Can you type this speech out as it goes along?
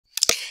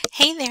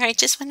Hey there, I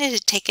just wanted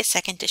to take a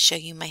second to show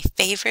you my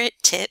favorite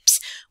tips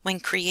when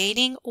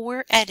creating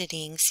or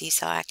editing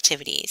Seesaw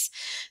activities.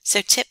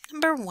 So tip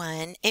number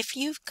one, if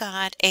you've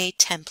got a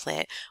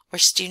template where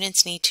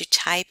students need to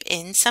type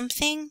in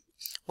something,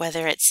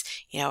 whether it's,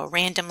 a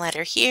random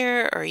letter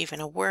here or even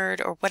a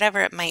word or whatever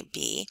it might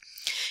be,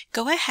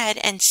 go ahead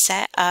and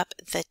set up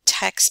the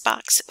text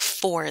box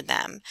for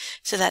them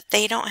so that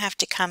they don't have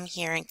to come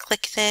here and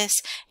click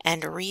this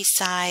and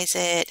resize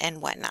it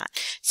and whatnot.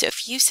 So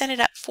if you set it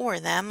up for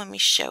them, let me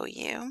show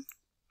you.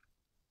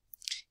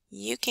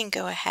 You can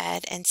go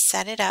ahead and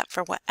set it up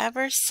for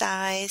whatever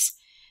size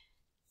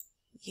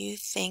you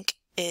think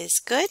is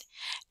good,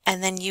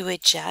 and then you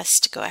would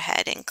just go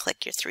ahead and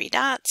click your three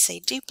dots, say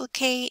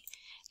duplicate,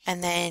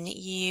 and then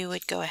you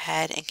would go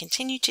ahead and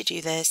continue to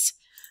do this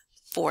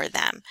for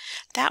them.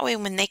 That way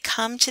when they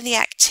come to the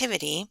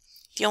activity,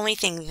 the only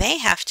thing they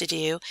have to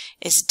do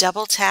is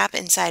double tap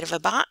inside of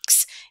a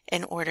box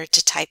in order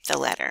to type the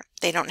letter.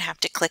 They don't have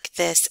to click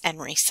this and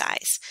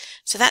resize.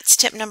 So that's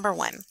tip number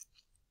one.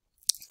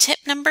 Tip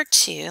number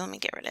two, let me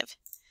get rid of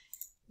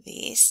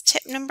these.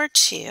 Tip number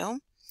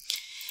two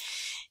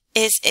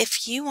is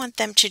if you want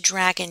them to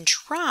drag and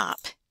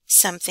drop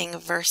something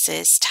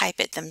versus type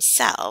it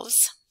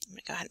themselves. I'm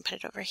going to go ahead and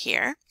put it over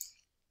here.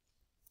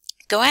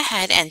 Go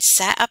ahead and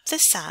set up the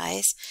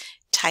size,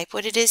 type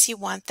what it is you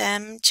want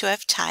them to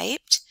have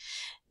typed,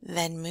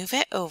 then move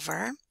it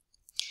over,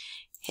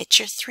 hit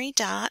your three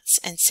dots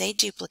and say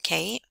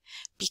duplicate,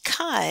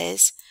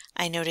 because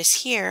I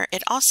notice here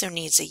it also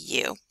needs a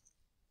U.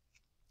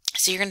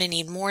 So you're going to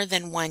need more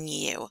than one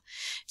U.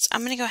 So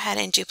I'm going to go ahead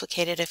and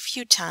duplicate it a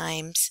few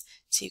times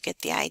so you get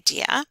the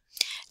idea.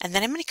 And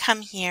then I'm going to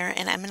come here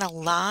and I'm going to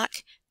lock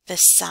the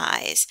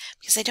size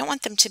because I don't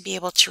want them to be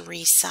able to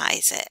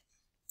resize it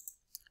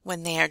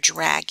when they are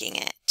dragging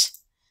it.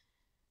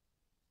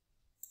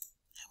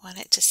 I want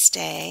it to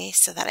stay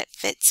so that it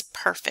fits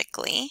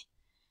perfectly.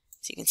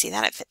 So you can see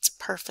that it fits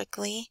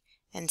perfectly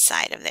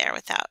inside of there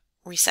without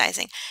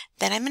resizing.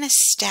 Then I'm going to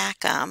stack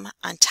them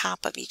on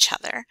top of each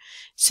other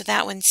so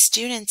that when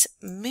students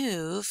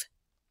move,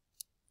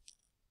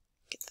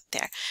 get that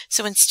there.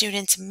 So when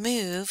students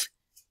move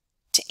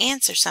to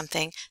answer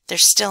something,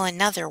 there's still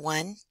another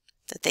one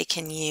that they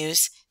can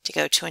use to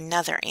go to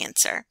another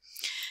answer.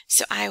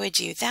 So I would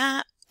do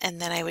that. And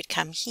then I would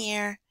come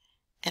here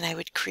and I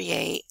would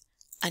create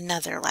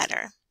another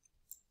letter.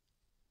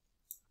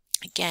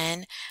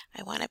 Again,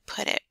 I want to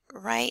put it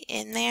right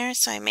in there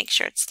so I make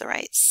sure it's the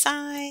right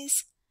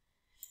size.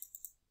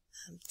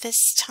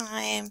 This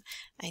time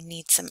I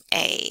need some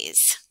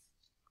A's.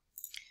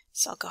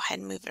 So I'll go ahead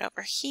and move it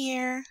over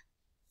here.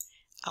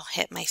 I'll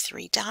hit my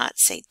three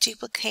dots, say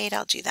duplicate.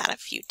 I'll do that a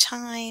few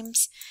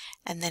times.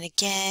 And then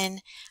again,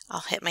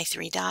 I'll hit my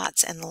three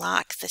dots and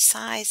lock the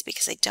size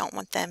because I don't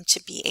want them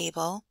to be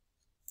able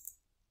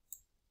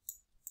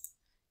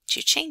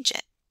to change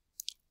it.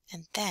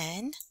 And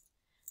then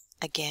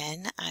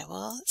again, I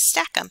will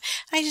stack them.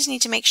 I just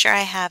need to make sure I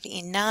have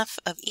enough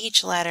of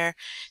each letter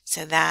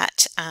so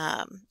that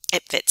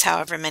it fits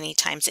however many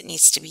times it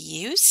needs to be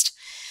used.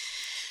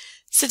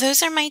 So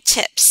those are my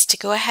tips to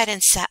go ahead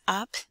and set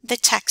up the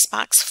text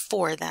box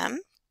for them,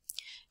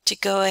 to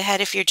go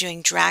ahead if you're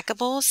doing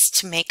draggables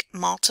to make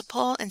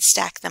multiple and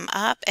stack them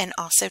up, and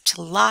also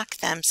to lock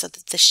them so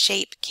that the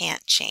shape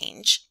can't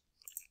change.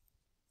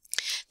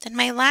 Then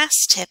my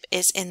last tip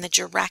is in the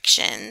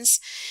directions.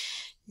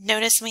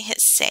 Notice when we hit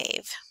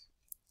save.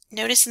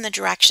 Notice in the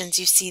directions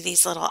you see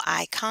these little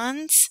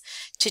icons.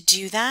 To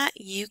do that,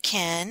 you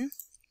can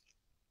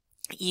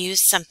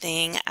use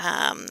something,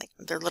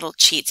 they're little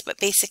cheats, but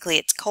basically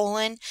it's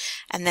colon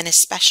and then a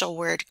special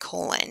word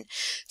colon.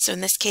 So in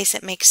this case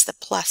it makes the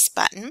plus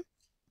button.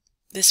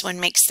 This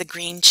one makes the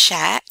green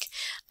check.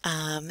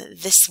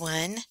 This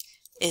one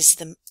is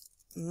the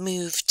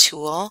move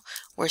tool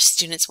where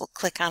students will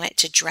click on it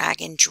to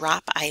drag and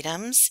drop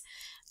items.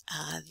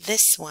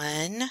 This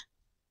one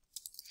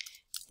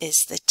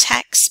is the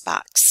text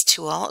box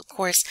tool. Of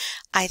course,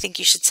 I think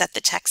you should set the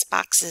text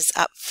boxes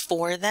up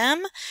for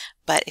them,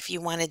 but if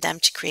you wanted them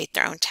to create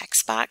their own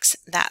text box,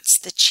 that's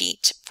the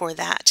cheat for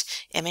that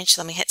image.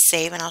 Let me hit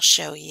save and I'll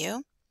show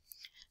you.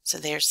 So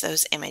there's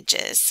those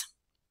images.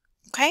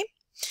 Okay?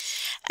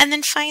 And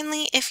then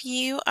finally, if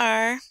you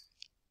are,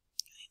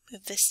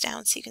 move this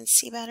down so you can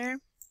see better.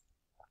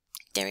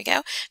 There we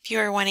go. If you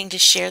are wanting to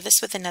share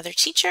this with another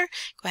teacher,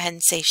 go ahead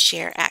and say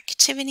share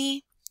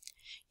activity.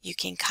 You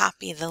can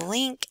copy the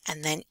link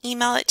and then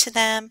email it to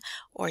them,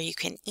 or you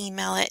can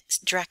email it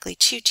directly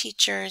to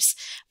teachers.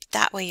 But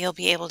that way you'll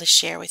be able to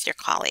share with your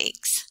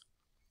colleagues.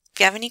 If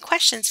you have any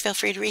questions, feel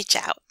free to reach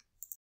out.